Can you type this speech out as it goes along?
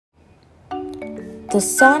The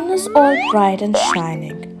sun is all bright and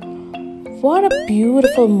shining. What a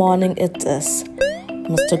beautiful morning it is.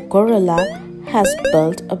 Mr. Gorilla has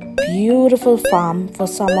built a beautiful farm for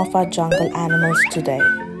some of our jungle animals today.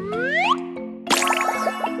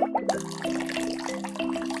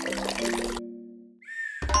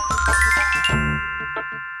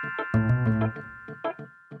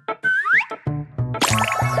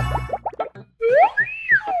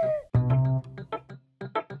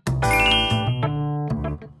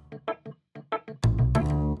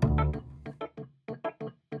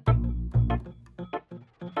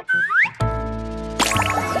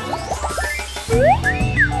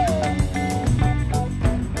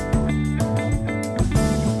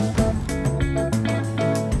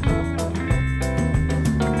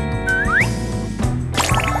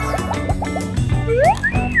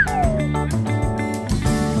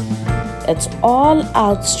 It's all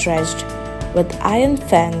outstretched with iron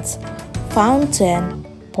fence, fountain,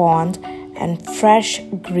 pond, and fresh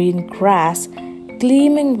green grass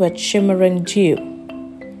gleaming with shimmering dew.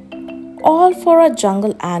 All for our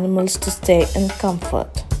jungle animals to stay in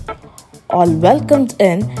comfort. All welcomed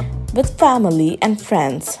in with family and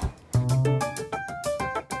friends.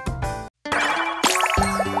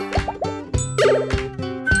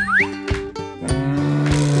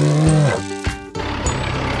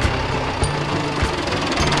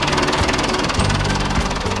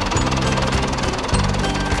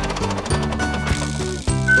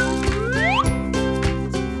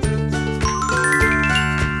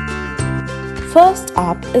 First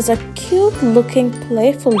up is a cute-looking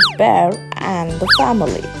playful bear and the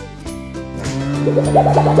family.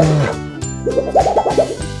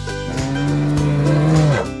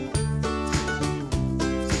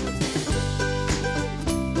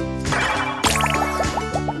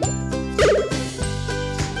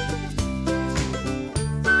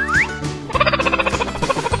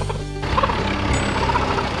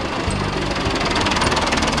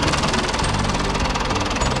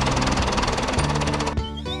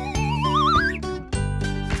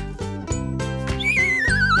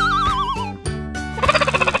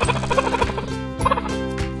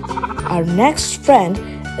 Our next friend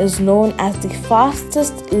is known as the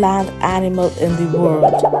fastest land animal in the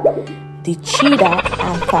world, the cheetah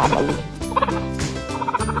and family.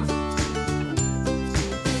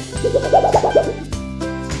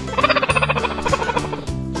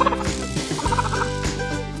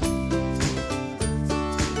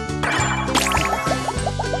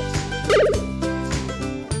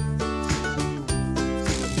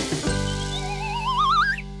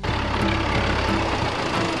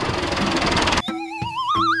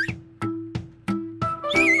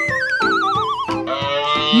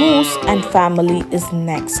 Moose and family is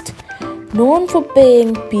next, known for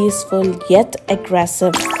being peaceful yet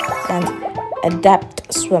aggressive and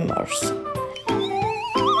adept swimmers.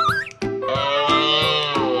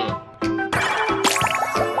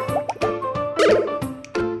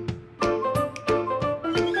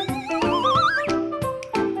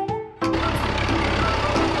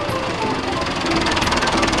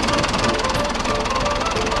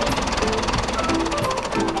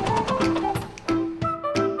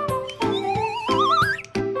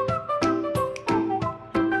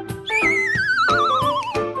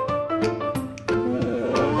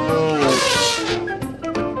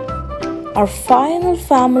 Our final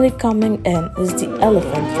family coming in is the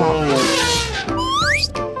elephant family.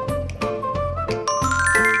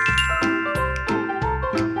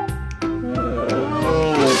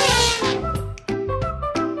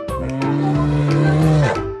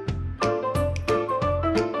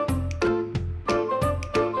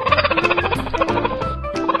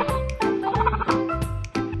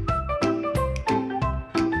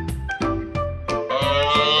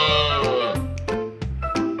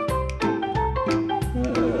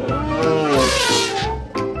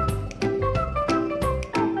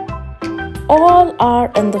 All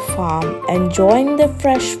are in the farm enjoying their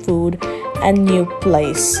fresh food and new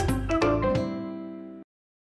place.